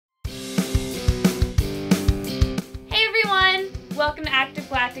welcome to Active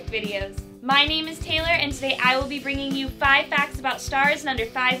Galactic Videos. My name is Taylor, and today I will be bringing you 5 facts about stars in under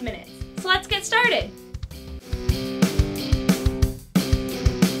 5 minutes. So let's get started!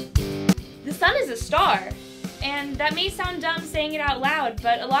 The sun is a star, and that may sound dumb saying it out loud,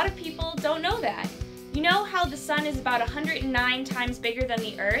 but a lot of people don't know that. You know how the sun is about 109 times bigger than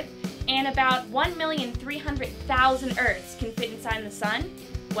the Earth, and about 1,300,000 Earths can fit inside the sun?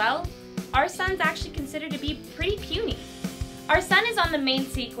 Well, our sun's actually considered to be pretty puny. Our sun is on the main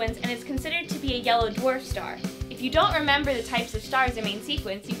sequence and is considered to be a yellow dwarf star. If you don't remember the types of stars in main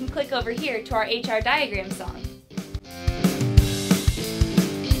sequence, you can click over here to our HR diagram song.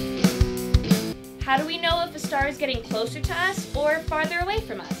 How do we know if a star is getting closer to us or farther away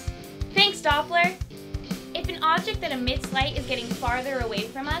from us? Thanks, Doppler! If an object that emits light is getting farther away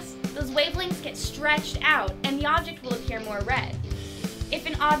from us, those wavelengths get stretched out and the object will appear more red. If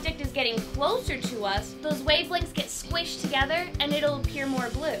an object is getting closer to us, those wavelengths get squished together and it'll appear more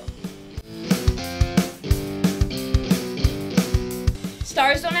blue.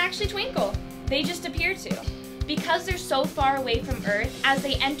 Stars don't actually twinkle, they just appear to. Because they're so far away from Earth, as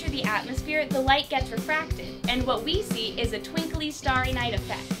they enter the atmosphere, the light gets refracted, and what we see is a twinkly starry night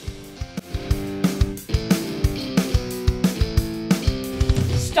effect.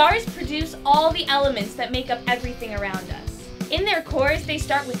 Stars produce all the elements that make up everything around us. In their cores, they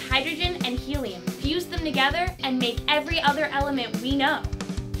start with hydrogen and helium, fuse them together, and make every other element we know.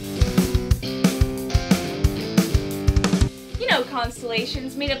 You know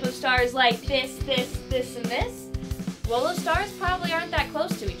constellations made up of stars like this, and this? Well, those stars probably aren't that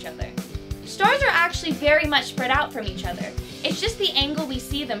close to each other. Stars are actually very much spread out from each other. It's just the angle we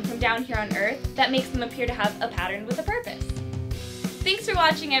see them from down here on Earth that makes them appear to have a pattern with a purpose. Thanks for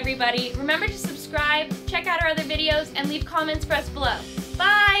watching, everybody. Remember to subscribe, check out our other videos, and leave comments for us below.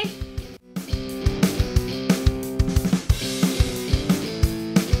 Bye!